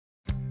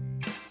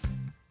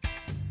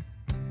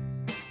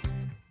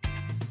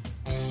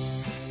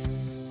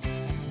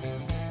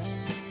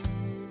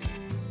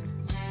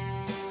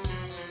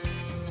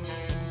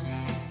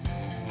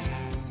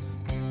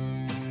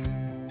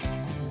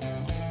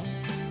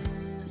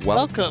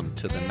Welcome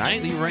to the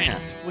Nightly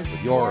Rant with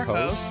your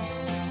hosts,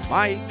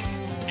 Mike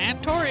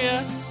and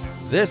Toria.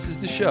 This is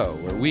the show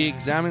where we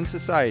examine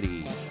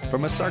society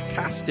from a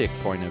sarcastic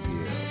point of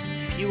view.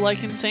 If you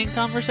like insane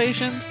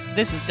conversations,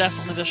 this is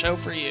definitely the show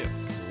for you.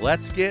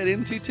 Let's get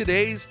into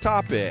today's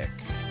topic.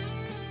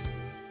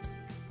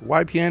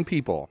 YPN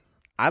people,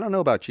 I don't know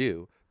about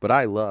you, but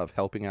I love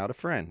helping out a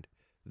friend.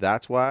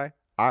 That's why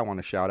I want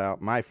to shout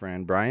out my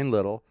friend Brian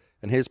Little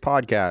and his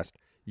podcast,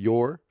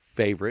 Your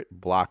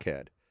Favorite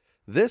Blockhead.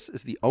 This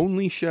is the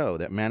only show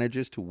that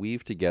manages to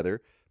weave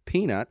together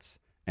peanuts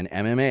and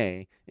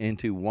MMA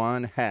into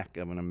one heck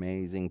of an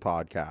amazing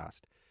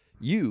podcast.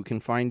 You can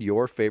find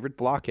Your Favorite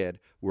Blockhead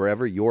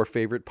wherever your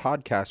favorite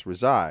podcasts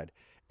reside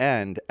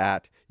and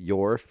at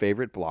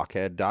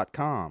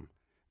yourfavoriteblockhead.com.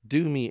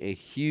 Do me a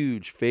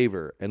huge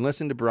favor and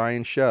listen to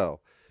Brian's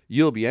show.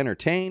 You'll be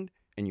entertained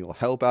and you'll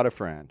help out a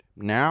friend.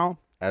 Now,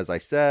 as I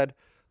said,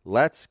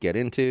 let's get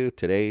into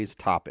today's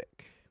topic.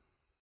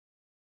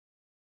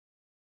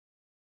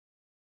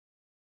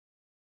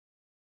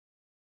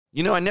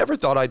 You know, I never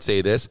thought I'd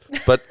say this,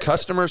 but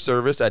customer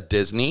service at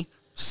Disney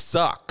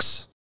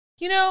sucks.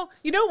 You know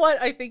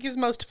what I think is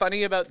most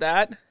funny about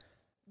that?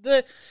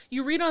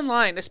 You read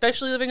online,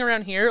 especially living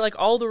around here, like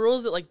all the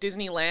rules that like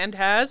Disneyland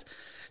has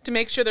to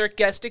make sure their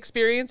guest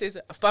experience is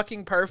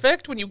fucking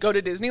perfect when you go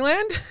to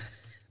Disneyland.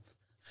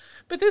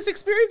 But this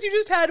experience you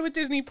just had with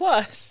Disney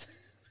Plus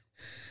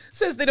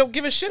says they don't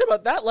give a shit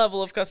about that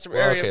level of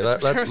customer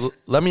service.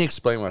 Let me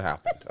explain what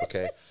happened,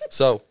 okay?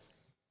 So,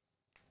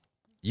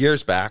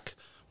 years back,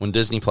 when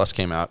Disney Plus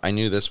came out, I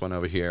knew this one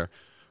over here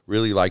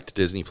really liked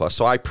Disney Plus,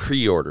 so I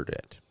pre-ordered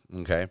it,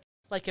 okay?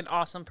 Like an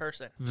awesome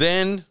person.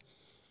 Then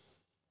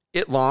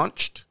it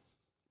launched,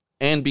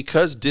 and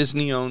because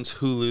Disney owns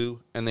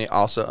Hulu and they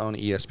also own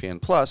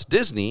ESPN Plus,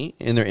 Disney,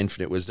 in their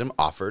infinite wisdom,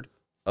 offered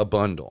a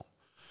bundle.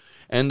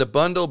 And the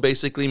bundle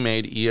basically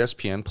made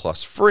ESPN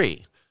Plus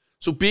free.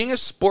 So being a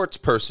sports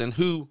person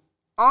who,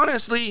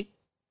 honestly,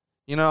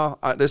 you know,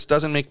 this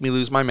doesn't make me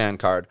lose my man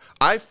card.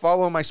 I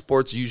follow my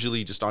sports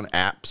usually just on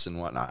apps and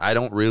whatnot. I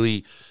don't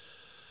really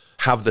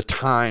have the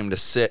time to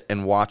sit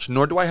and watch,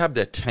 nor do I have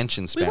the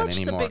attention span anymore.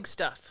 We watch the big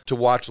stuff. To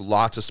watch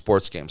lots of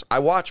sports games. I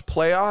watch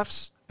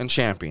playoffs and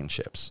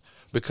championships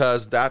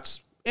because that's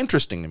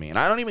interesting to me. And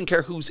I don't even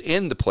care who's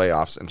in the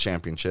playoffs and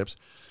championships.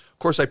 Of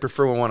course, I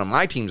prefer when one of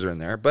my teams are in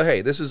there, but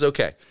hey, this is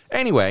okay.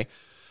 Anyway,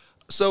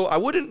 so I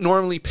wouldn't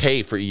normally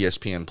pay for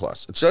ESPN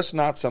Plus. It's just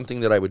not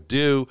something that I would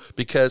do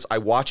because I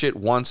watch it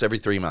once every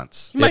 3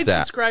 months. You might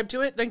subscribe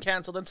to it, then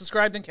cancel, then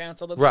subscribe, then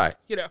cancel. Then right.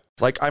 You know.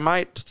 Like I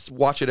might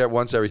watch it at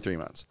once every 3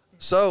 months.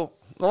 So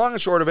the long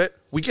and short of it,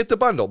 we get the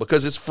bundle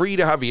because it's free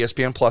to have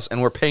ESPN Plus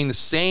and we're paying the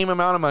same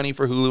amount of money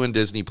for Hulu and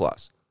Disney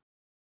Plus.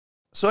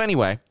 So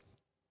anyway,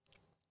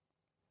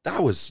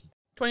 that was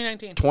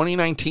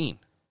 2019.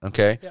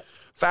 Okay. Yep.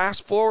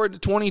 Fast forward to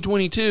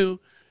 2022.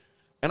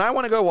 And I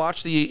want to go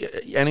watch the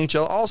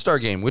NHL All-Star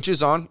Game, which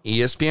is on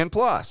ESPN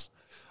Plus.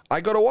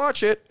 I go to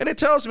watch it, and it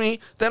tells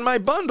me that my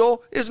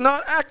bundle is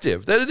not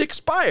active, that it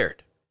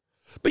expired.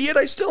 But yet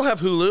I still have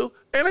Hulu,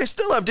 and I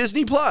still have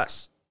Disney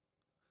Plus.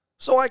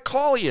 So I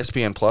call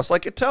ESPN Plus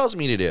like it tells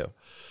me to do.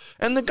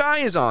 And the guy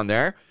is on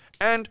there,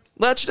 and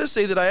let's just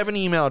say that I have an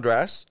email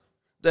address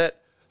that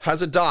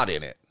has a dot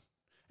in it.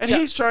 And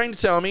he's trying to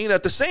tell me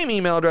that the same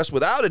email address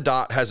without a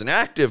dot has an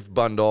active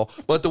bundle,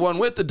 but the one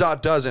with the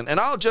dot doesn't. And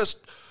I'll just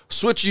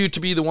switch you to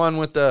be the one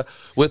without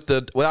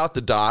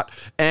the dot,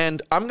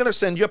 and I'm going to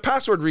send you a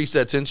password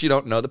reset since you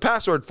don't know the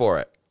password for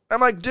it.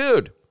 I'm like,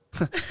 dude,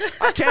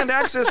 I can't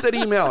access that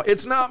email.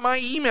 It's not my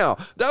email.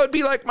 That would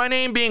be like my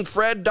name being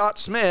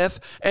Fred.Smith,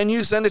 and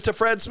you send it to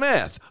Fred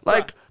Smith.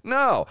 Like,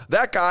 no,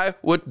 that guy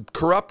would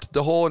corrupt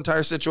the whole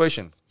entire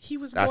situation. He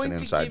was That's going an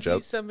to inside give joke.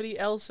 you somebody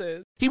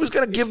else's. He was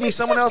going to give me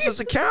someone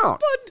else's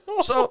account.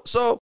 Bundle.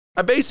 So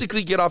I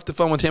basically get off the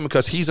phone with him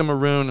because he's a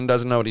maroon and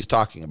doesn't know what he's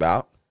talking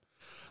about.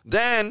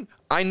 Then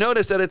I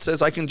notice that it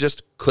says I can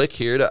just click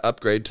here to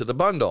upgrade to the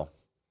bundle.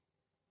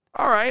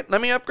 All right, let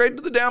me upgrade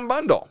to the damn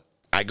bundle.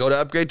 I go to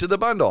upgrade to the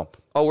bundle.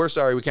 Oh, we're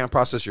sorry, we can't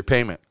process your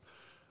payment.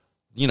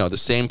 You know, the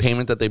same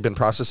payment that they've been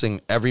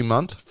processing every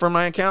month for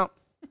my account.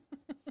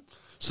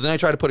 So then I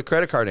try to put a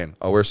credit card in.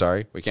 Oh, we're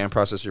sorry, we can't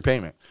process your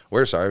payment.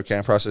 We're sorry, we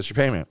can't process your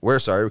payment. We're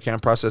sorry, we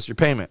can't process your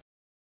payment.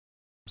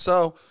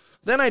 So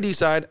then I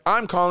decide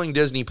I'm calling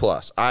Disney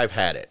Plus. I've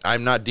had it.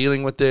 I'm not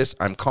dealing with this.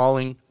 I'm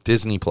calling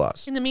Disney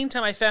Plus. In the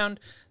meantime, I found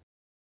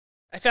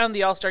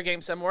the All-Star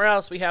Game somewhere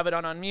else. We have it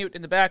on mute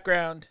in the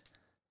background.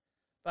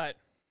 But,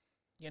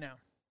 you know,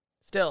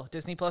 still,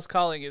 Disney Plus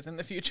calling is in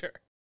the future.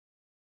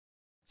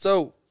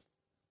 So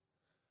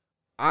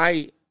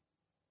I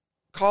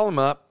call him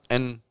up,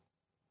 and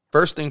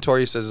first thing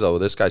Tori says is, oh,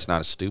 this guy's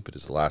not as stupid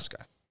as the last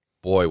guy.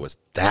 Boy, was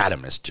that a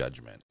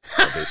misjudgment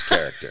of his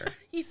character.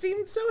 He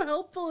seemed so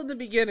helpful in the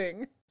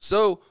beginning.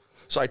 So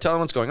So I tell him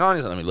what's going on.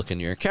 He's like, let me look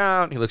into your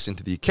account. He looks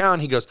into the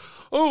account. He goes,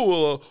 oh,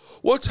 well,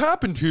 what's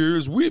happened here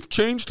is we've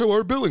changed how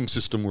our billing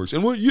system works.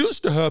 And what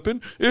used to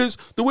happen is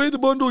the way the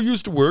bundle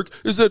used to work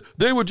is that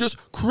they would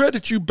just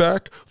credit you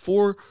back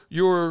for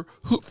your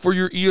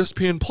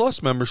ESPN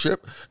Plus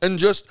membership and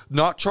just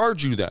not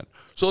charge you then.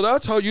 So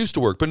that's how it used to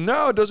work. But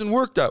now it doesn't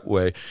work that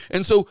way.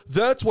 And so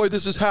that's why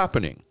this is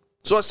happening.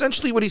 So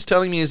essentially what he's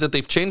telling me is that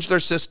they've changed their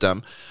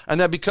system, and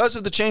that because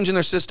of the change in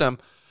their system,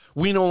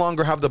 we no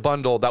longer have the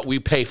bundle that we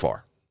pay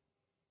for.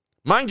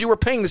 Mind you, we're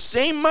paying the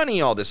same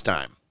money all this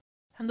time.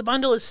 And the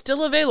bundle is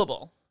still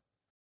available.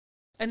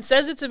 And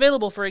says it's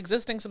available for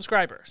existing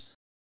subscribers.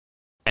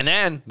 And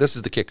then, this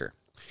is the kicker.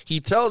 He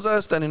tells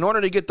us that in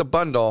order to get the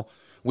bundle,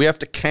 we have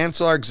to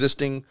cancel our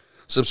existing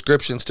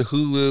subscriptions to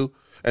Hulu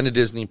and to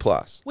Disney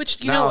Plus.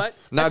 Which, you know what?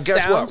 Now, That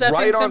guess what? sounds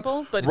Right effing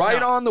simple, but it's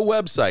not. on the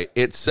website,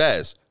 it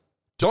says,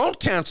 don't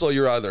cancel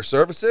your other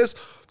services.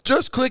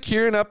 Just click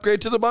here and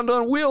upgrade to the bundle,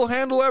 and we'll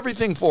handle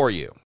everything for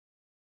you.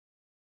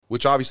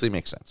 Which obviously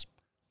makes sense.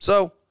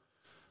 So,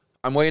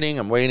 I'm waiting.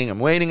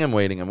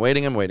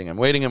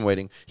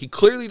 He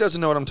clearly doesn't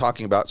know what I'm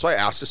talking about, so I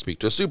asked to speak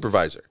to a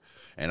supervisor.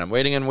 And I'm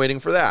waiting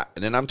for that.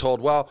 And then I'm told,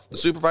 well, the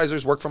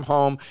supervisors work from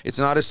home. It's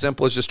not as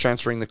simple as just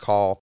transferring the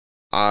call.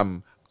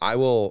 I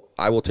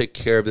will take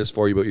care of this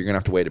for you, but you're going to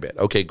have to wait a bit.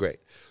 Okay, great.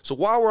 So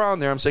while we're on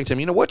there, I'm saying to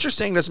him, what you're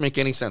saying doesn't make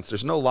any sense.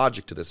 There's no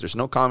logic to this. There's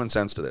no common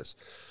sense to this.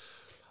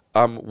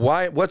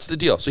 What's the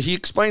deal? So he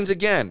explains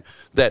again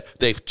that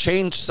they've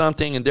changed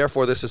something and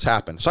therefore this has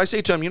happened. So I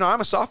say to him, I'm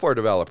a software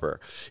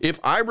developer. If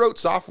I wrote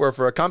software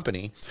for a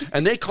company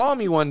and they call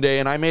me one day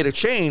and I made a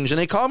change, and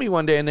they call me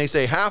one day and they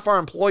say half our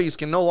employees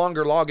can no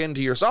longer log into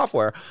your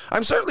software,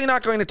 I'm certainly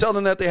not going to tell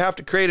them that they have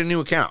to create a new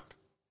account.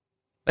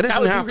 That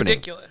isn't happening. Be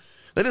ridiculous.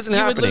 That isn't you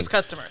happening. You would lose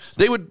customers.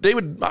 They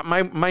would.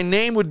 My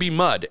name would be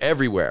mud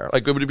everywhere.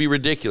 Like, it would be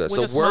ridiculous.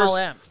 With a small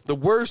M. The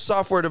worst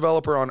software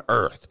developer on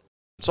earth.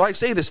 So I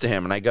say this to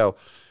him and I go,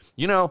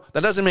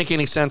 that doesn't make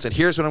any sense. And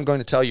here's what I'm going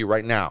to tell you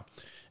right now.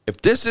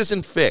 If this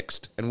isn't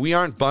fixed and we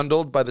aren't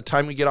bundled by the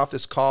time we get off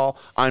this call,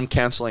 I'm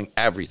canceling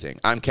everything.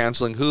 I'm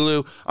canceling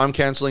Hulu. I'm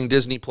canceling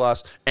Disney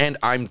Plus, and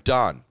I'm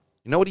done.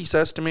 You know what he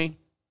says to me?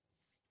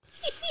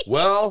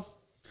 Well,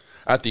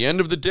 at the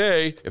end of the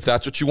day, if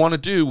that's what you want to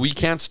do, we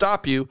can't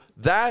stop you.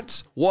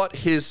 That's what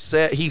he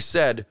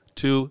said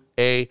to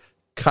a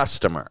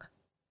customer.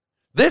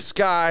 This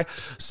guy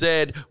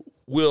said,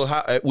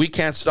 we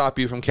can't stop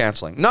you from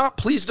canceling. No,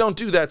 please don't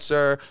do that,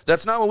 sir.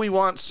 That's not what we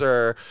want,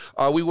 sir.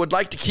 We would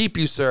like to keep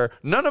you, sir.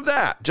 None of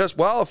that. Just,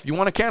 if you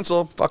want to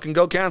cancel, fucking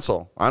go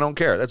cancel. I don't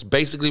care. That's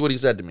basically what he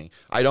said to me.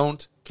 I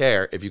don't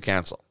care if you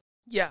cancel.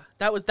 Yeah,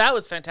 that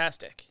was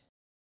fantastic.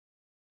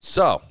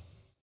 So,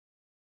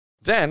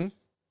 then,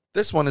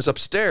 this one is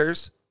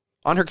upstairs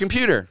on her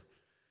computer.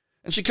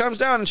 And she comes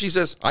down and she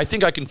says, I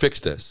think I can fix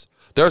this.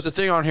 There's a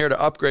thing on here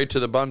to upgrade to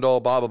the bundle,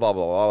 blah, blah, blah,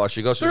 blah, blah.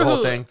 She goes through the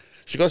whole thing.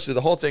 She goes through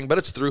the whole thing, but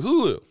it's through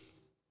Hulu.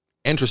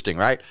 Interesting,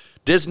 right?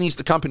 Disney's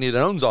the company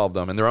that owns all of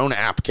them, and their own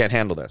app can't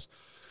handle this.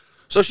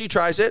 So she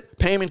tries it.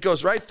 Payment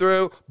goes right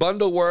through.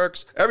 Bundle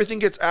works. Everything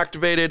gets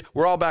activated.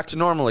 We're all back to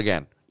normal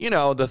again.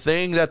 The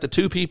thing that the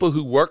two people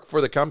who work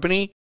for the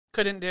company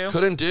couldn't do.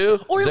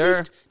 Or at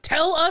least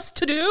tell us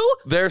to do.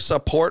 Their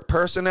support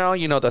personnel,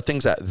 the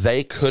things that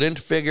they couldn't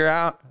figure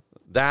out,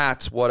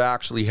 that's what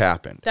actually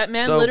happened. That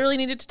man literally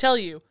needed to tell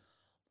you,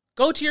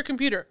 go to your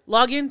computer,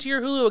 log into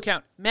your Hulu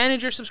account,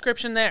 manage your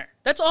subscription there.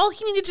 That's all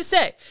he needed to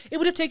say. It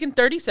would have taken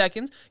 30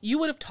 seconds. You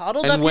would have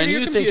toddled up here to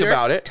your computer, think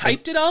about it,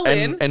 typed it all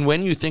in. And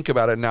when you think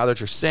about it, now that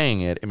you're saying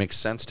it, it makes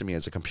sense to me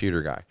as a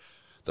computer guy.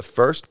 The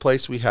first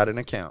place we had an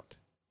account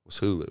was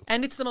Hulu.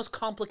 And it's the most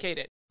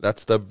complicated.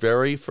 That's the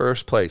very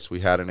first place we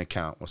had an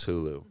account was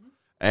Hulu. Mm-hmm.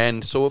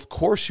 And so, of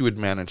course, you would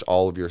manage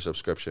all of your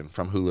subscription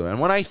from Hulu.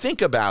 And when I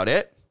think about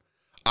it,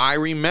 I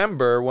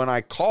remember when I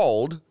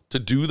called to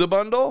do the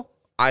bundle,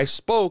 I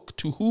spoke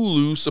to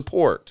Hulu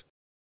support.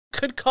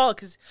 Good call,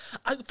 because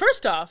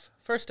first off,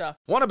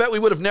 want to bet we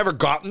would have never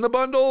gotten the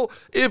bundle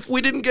if we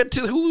didn't get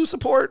to Hulu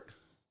support?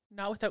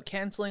 Not without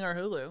canceling our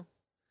Hulu.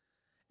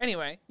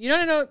 Anyway, you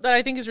know that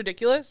I think is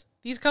ridiculous?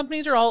 These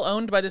companies are all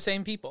owned by the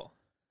same people,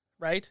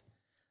 right?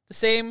 The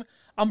same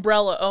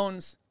umbrella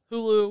owns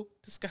Hulu,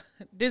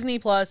 Disney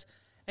Plus,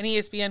 and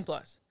ESPN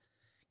Plus.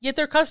 Yet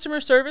their customer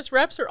service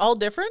reps are all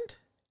different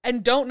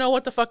and don't know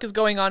what the fuck is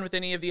going on with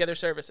any of the other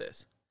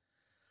services.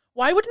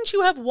 Why wouldn't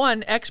you have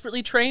one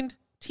expertly trained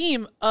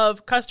team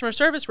of customer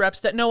service reps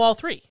that know all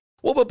three?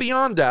 Well, but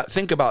beyond that,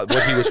 think about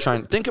what he was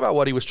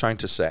trying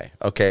to say,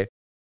 okay?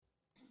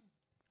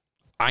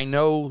 I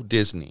know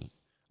Disney.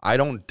 I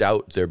don't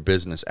doubt their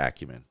business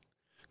acumen.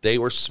 They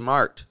were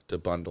smart to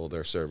bundle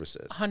their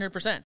services.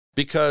 100%.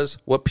 Because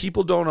what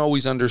people don't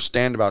always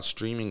understand about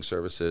streaming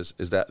services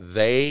is that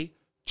they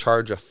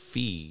charge a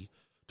fee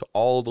to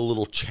all the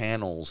little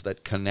channels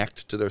that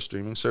connect to their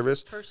streaming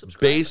service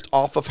based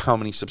off of how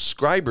many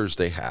subscribers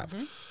they have.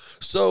 Mm-hmm.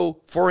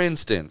 So, for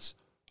instance,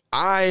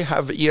 I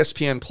have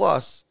ESPN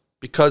Plus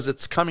because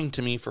it's coming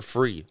to me for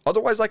free.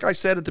 Otherwise, like I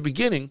said at the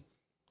beginning,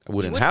 I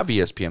wouldn't have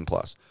ESPN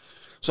Plus.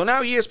 So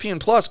now ESPN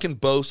Plus can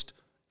boast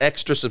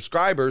extra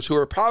subscribers who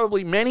are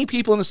probably many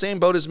people in the same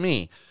boat as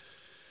me.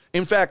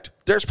 In fact,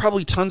 there's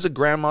probably tons of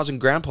grandmas and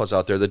grandpas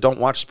out there that don't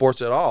watch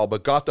sports at all,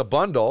 but got the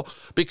bundle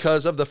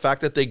because of the fact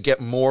that they get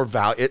more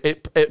value.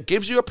 It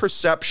gives you a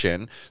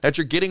perception that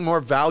you're getting more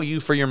value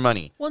for your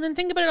money. Well, then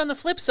think about it on the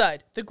flip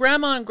side. The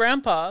grandma and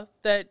grandpa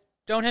that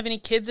don't have any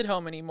kids at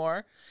home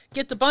anymore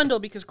get the bundle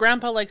because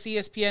grandpa likes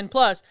ESPN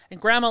Plus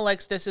and grandma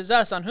likes This Is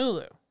Us on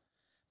Hulu.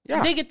 Yeah.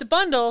 And they get the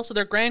bundle so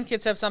their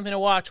grandkids have something to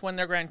watch when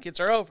their grandkids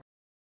are over.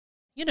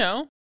 You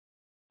know.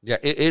 Yeah,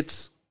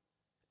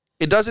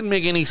 it doesn't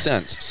make any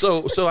sense.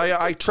 So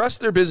I trust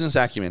their business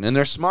acumen, and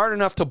they're smart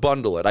enough to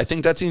bundle it. I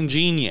think that's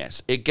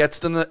ingenious. It gets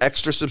them the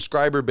extra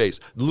subscriber base.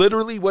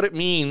 Literally what it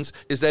means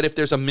is that if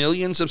there's 1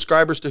 million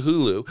subscribers to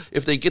Hulu,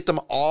 if they get them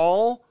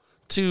all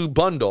to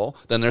bundle,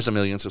 then there's 1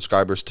 million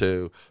subscribers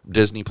to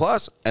Disney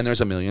Plus, and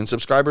there's 1 million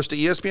subscribers to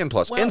ESPN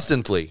Plus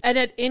instantly. And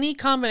at any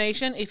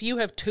combination, if you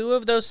have 2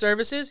 of those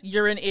services,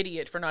 you're an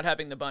idiot for not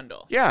having the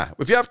bundle. Yeah,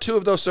 if you have 2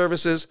 of those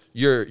services,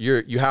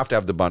 you have to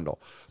have the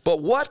bundle. But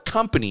what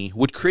company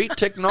would create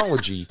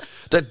technology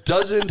that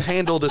doesn't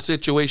handle the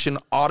situation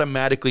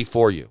automatically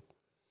for you?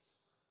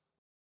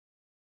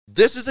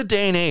 This is a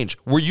day and age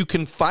where you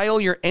can file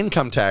your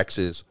income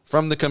taxes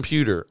from the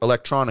computer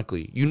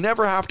electronically. You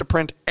never have to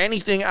print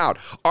anything out.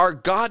 Our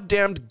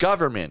goddamned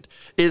government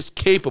is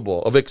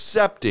capable of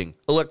accepting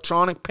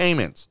electronic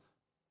payments.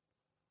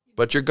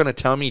 But you're going to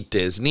tell me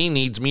Disney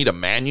needs me to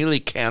manually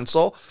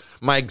cancel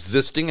my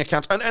existing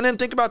accounts? And then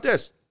think about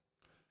this.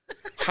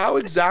 How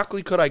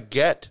exactly could I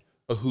get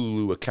a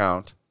Hulu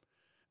account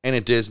and a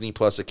Disney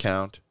Plus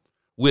account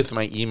with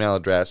my email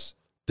address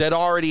that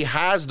already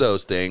has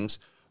those things?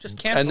 Just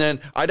cancel. And then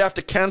I'd have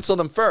to cancel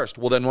them first.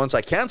 Well, then once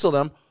I cancel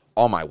them,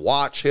 all my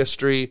watch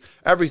history,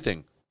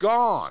 everything,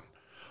 gone.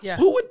 Yeah.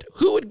 Who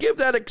would give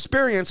that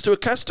experience to a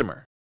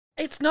customer?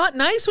 It's not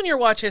nice when your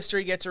watch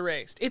history gets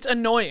erased. It's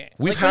annoying.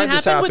 We've when had it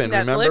this happened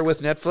happen. Remember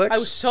with Netflix? I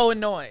was so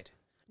annoyed.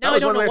 Now I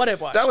don't know what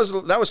I've watched.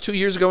 That was 2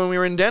 years ago when we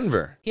were in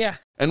Denver. Yeah.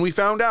 And we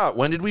found out.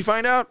 When did we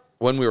find out?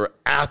 When we were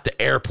at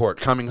the airport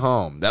coming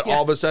home. That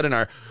all of a sudden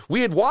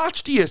we had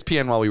watched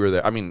ESPN while we were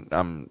there. I mean,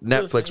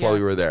 Netflix while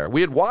we were there.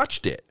 We had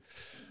watched it.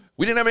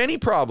 We didn't have any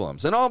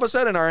problems. And all of a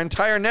sudden our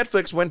entire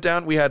Netflix went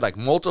down. We had like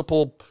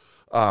multiple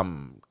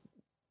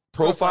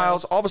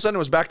profiles. All of a sudden it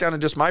was back down to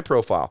just my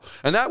profile.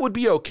 And that would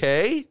be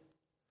okay.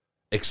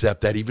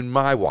 Except that even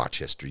my watch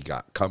history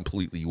got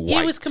completely wiped.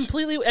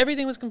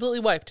 Everything was completely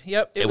wiped.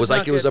 Yep. It was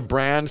like it was a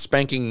brand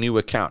spanking new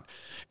account.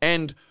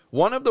 And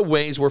one of the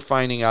ways we're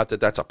finding out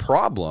that that's a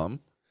problem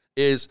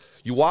is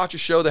you watch a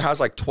show that has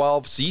like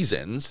 12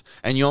 seasons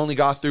and you only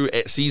got through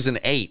season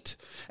 8.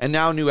 And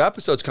now new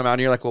episodes come out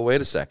and you're like, well,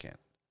 wait a second.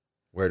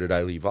 Where did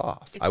I leave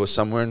off? I was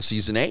somewhere in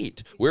season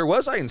 8. Where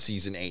was I in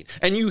season 8?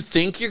 And you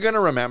think you're going to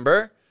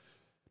remember,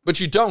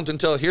 but you don't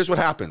until here's what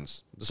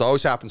happens. This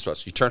always happens to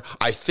us.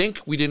 I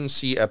think we didn't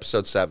see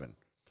episode 7.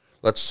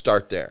 Let's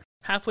start there.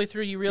 Halfway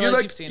through, you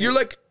realize you've seen it. You're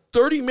like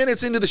 30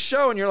 minutes into the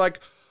show and you're like,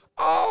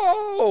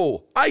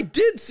 oh, I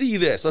did see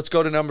this. Let's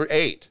go to number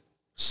 8.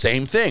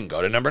 Same thing.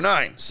 Go to number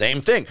 9.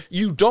 Same thing.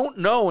 You don't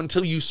know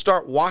until you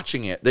start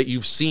watching it that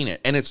you've seen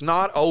it. And it's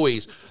not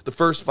always the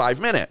first 5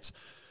 minutes.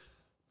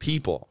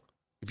 People,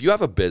 if you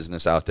have a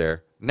business out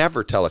there,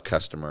 never tell a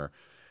customer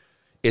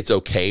it's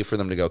okay for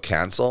them to go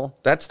cancel.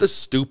 That's the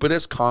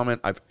stupidest comment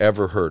I've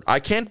ever heard.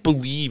 I can't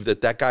believe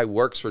that guy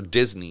works for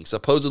Disney,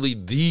 supposedly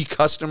the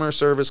customer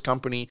service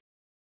company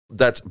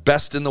that's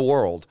best in the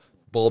world.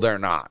 Well, they're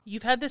not.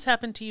 You've had this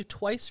happen to you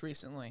twice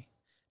recently.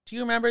 Do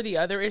you remember the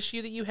other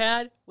issue that you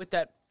had with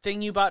that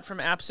thing you bought from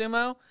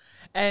AppSumo?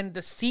 And the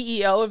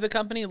CEO of the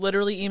company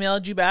literally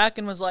emailed you back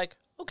and was like,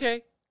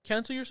 okay,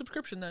 cancel your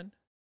subscription then.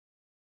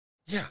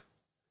 Yeah.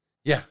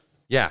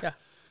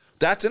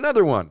 That's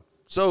another one.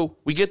 So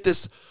we get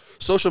this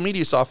social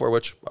media software,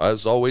 which,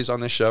 as always on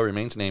this show,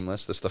 remains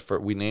nameless. That's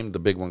we named the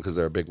big one because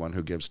they're a big one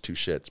who gives 2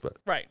 shits. But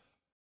right.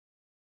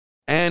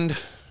 And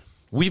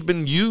we've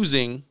been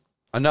using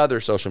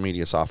another social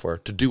media software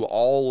to do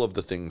all of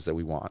the things that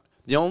we want.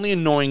 The only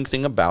annoying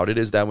thing about it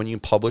is that when you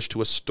publish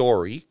to a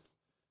story,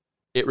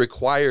 it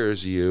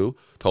requires you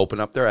to open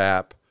up their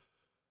app,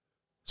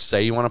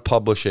 say you want to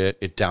publish it,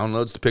 it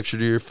downloads the picture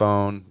to your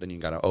phone, then you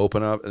got to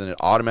open up, and then it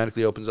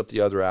automatically opens up the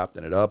other app,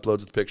 then it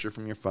uploads the picture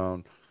from your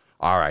phone.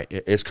 All right,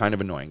 it's kind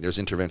of annoying. There's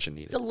intervention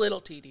needed. It's a little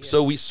tedious.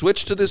 So we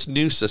switched to this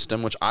new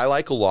system, which I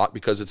like a lot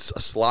because it's a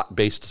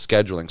slot-based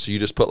scheduling. So you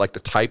just put like the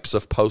types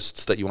of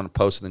posts that you want to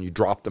post, and then you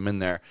drop them in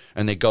there,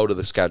 and they go to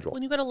the schedule.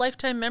 When you got a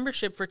lifetime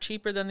membership for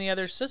cheaper than the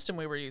other system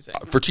we were using.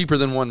 For cheaper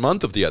than 1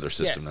 month of the other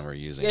system that we're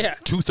using. Yeah.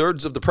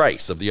 2/3 of the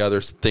price of the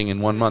other thing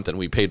in 1 month, and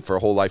we paid for a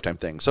whole lifetime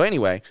thing. So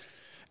anyway,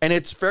 and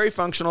it's very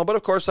functional, but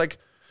of course, like,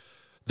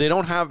 they're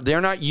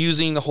not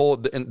using the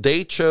whole, and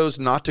they chose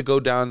not to go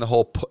down the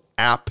whole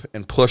app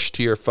and push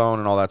to your phone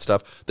and all that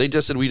stuff. They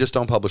just said, we just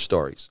don't publish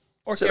stories.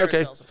 Or said, carousels,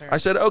 okay. apparently. I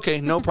said, okay,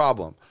 no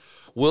problem.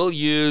 We'll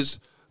use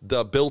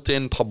the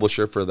built-in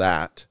publisher for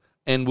that,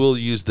 and we'll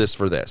use this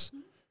for this.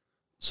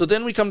 So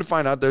then we come to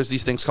find out there's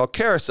these things called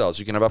carousels.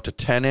 You can have up to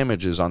 10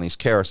 images on these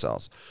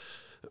carousels.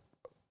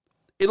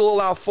 it'll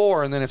allow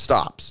 4 and then it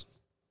stops.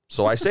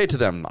 So I say to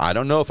them, I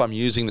don't know if I'm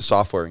using the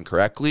software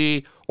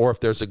incorrectly or if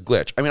there's a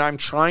glitch. I mean, I'm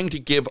trying to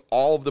give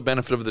all of the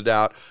benefit of the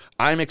doubt.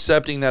 I'm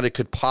accepting that it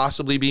could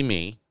possibly be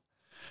me.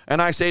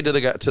 And I say to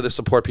the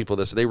support people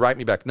this, they write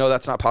me back, no,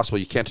 that's not possible.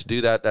 You can't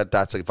do that.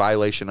 That's a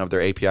violation of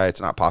their API.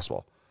 It's not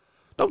possible.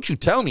 Don't you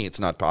tell me it's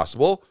not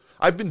possible.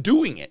 I've been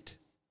doing it.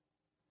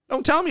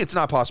 Don't tell me it's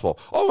not possible.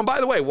 Oh, and by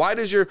the way,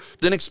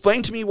 then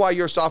explain to me why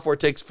your software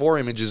takes 4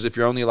 images if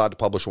you're only allowed to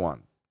publish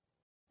 1.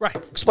 Right.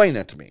 Explain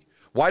that to me.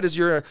 Why does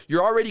you're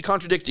already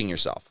contradicting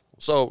yourself.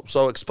 So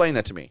explain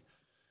that to me.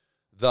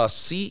 The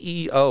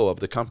CEO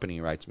of the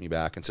company writes me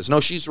back and says, no,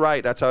 she's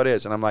right. That's how it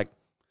is. And I'm like,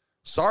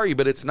 sorry,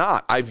 but it's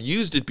not. I've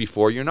used it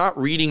before. You're not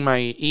reading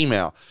my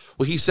email.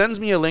 Well, he sends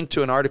me a link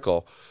to an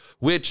article,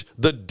 which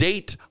the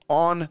date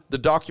on the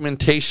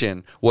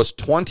documentation was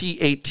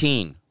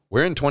 2018.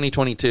 We're in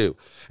 2022.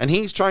 And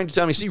he's trying to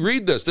tell me, see,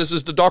 read this. This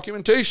is the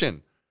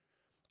documentation.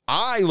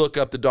 I look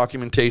up the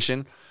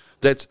documentation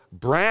that's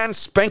brand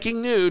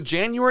spanking new,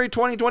 January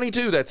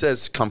 2022, that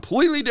says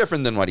completely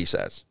different than what he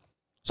says.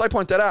 So I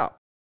point that out.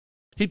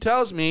 He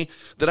tells me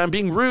that I'm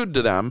being rude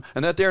to them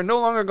and that they're no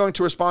longer going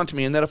to respond to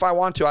me and that if I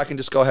want to, I can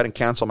just go ahead and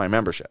cancel my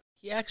membership.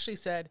 He actually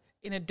said,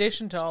 in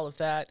addition to all of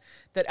that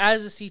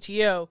as a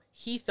CTO,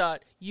 he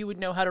thought you would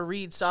know how to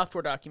read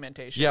software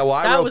documentation. Yeah, well,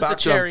 I wrote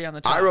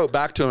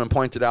back to him and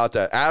pointed out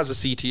that as a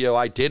CTO,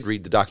 I did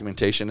read the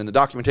documentation, and the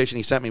documentation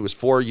he sent me was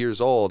 4 years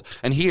old.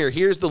 And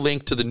here's the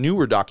link to the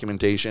newer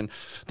documentation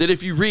that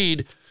if you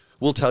read,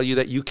 will tell you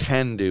that you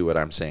can do what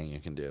I'm saying you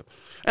can do.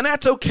 And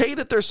that's okay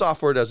that their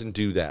software doesn't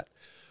do that.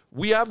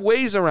 We have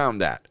ways around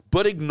that,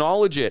 but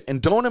acknowledge it and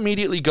don't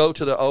immediately go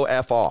to the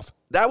F off.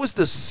 That was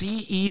the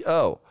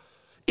CEO.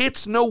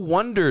 It's no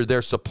wonder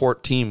their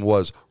support team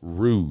was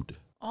rude.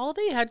 All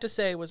they had to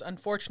say was,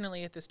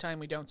 unfortunately, at this time,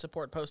 we don't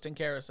support posting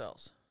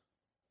carousels.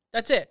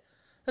 That's it.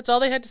 That's all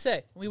they had to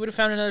say. We would have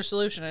found another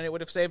solution, and it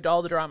would have saved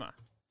all the drama.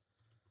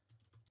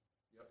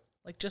 Yep.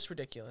 Like, just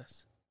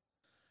ridiculous.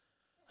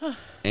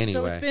 Anyway.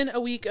 So it's been a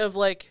week of,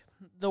 like,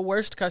 the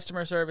worst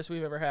customer service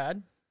we've ever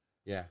had.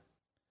 Yeah.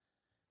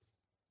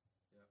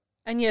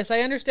 And yes, I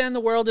understand the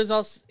world is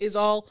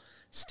all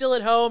still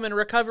at home and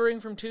recovering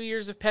from 2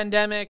 years of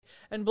pandemic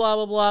and blah,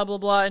 blah, blah, blah,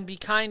 blah, and be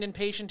kind and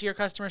patient to your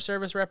customer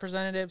service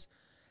representatives.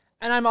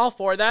 And I'm all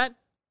for that.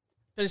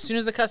 But as soon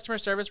as the customer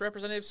service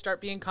representatives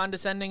start being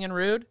condescending and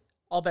rude,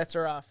 all bets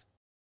are off.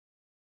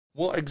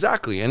 Well,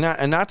 exactly. And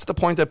that's the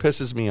point that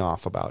pisses me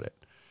off about it,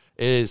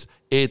 is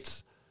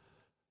it's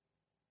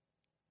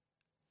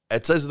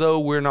as though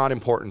we're not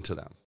important to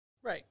them.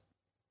 Right.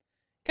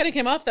 Kind of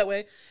came off that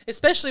way,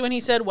 especially when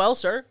he said, well,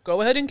 sir,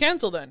 go ahead and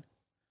cancel then.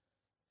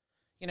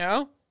 You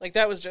know, like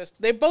that was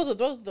just, both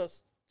of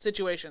those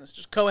situations,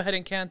 just go ahead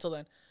and cancel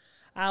then.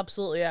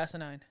 Absolutely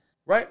asinine.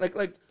 Right?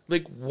 Like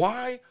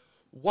why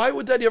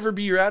would that ever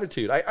be your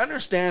attitude? I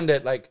understand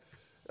that, like,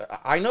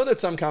 I know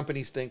that some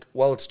companies think,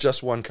 well, it's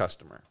just one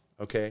customer,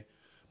 okay?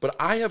 But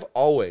I have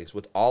always,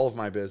 with all of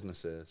my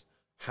businesses,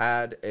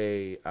 had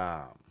a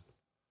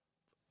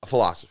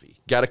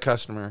philosophy. Get a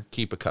customer,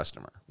 keep a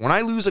customer. When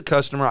I lose a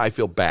customer, I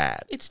feel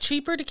bad. It's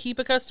cheaper to keep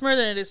a customer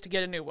than it is to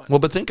get a new one. Well,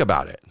 but think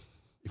about it.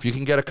 If you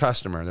can get a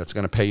customer that's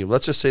going to pay you,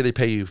 let's just say they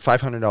pay you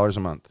 $500 a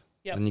month.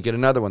 Yep. And you get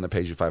another one that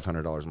pays you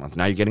 $500 a month.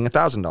 Now you're getting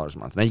 $1,000 a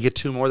month. Now you get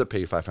 2 more that pay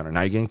you $500.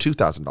 Now you're getting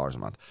 $2,000 a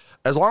month.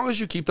 As long as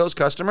you keep those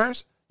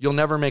customers, you'll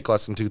never make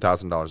less than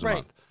 $2,000 a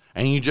month.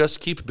 And you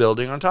just keep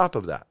building on top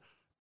of that.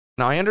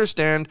 Now I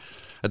understand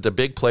at the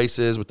big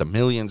places with the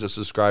millions of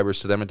subscribers,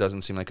 to them it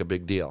doesn't seem like a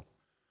big deal.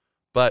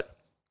 But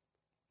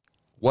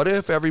what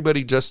if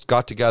everybody just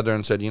got together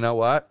and said, you know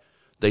what?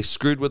 They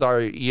screwed with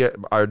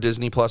our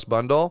Disney Plus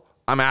bundle.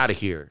 I'm out of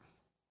here.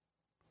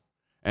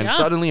 And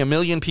suddenly 1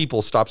 million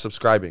people stop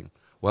subscribing.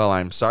 Well,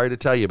 I'm sorry to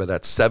tell you, but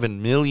that's $7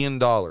 million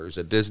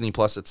that Disney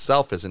Plus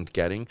itself isn't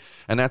getting.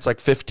 And that's like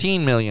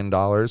 $15 million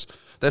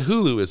that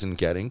Hulu isn't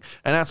getting.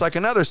 And that's like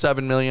another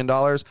 $7 million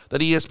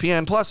that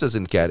ESPN Plus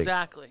isn't getting.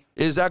 Exactly.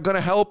 Is that going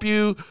to help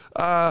you?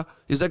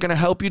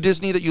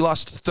 Disney, that you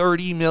lost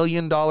 $30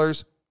 million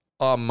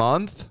a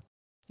month?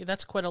 Yeah,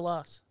 that's quite a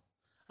loss.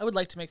 I would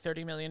like to make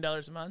 $30 million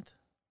a month.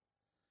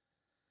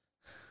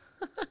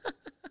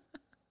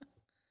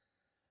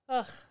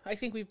 Ugh, I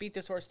think we've beat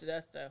this horse to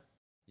death, though.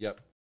 Yep.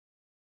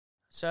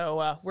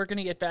 So we're going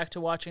to get back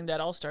to watching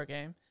that All-Star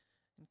game.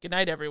 Good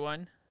night,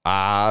 everyone.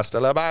 Hasta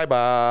la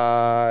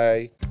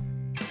bye-bye.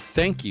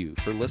 Thank you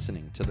for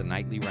listening to the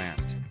Nightly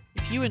Rant.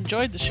 If you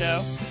enjoyed the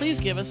show,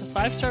 please give us a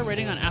 5-star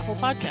rating on Apple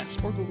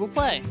Podcasts or Google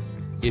Play.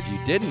 If you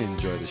didn't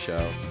enjoy the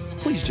show,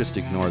 please just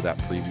ignore that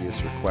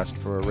previous request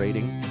for a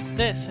rating.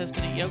 This has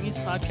been a Yogi's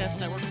Podcast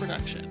Network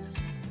production.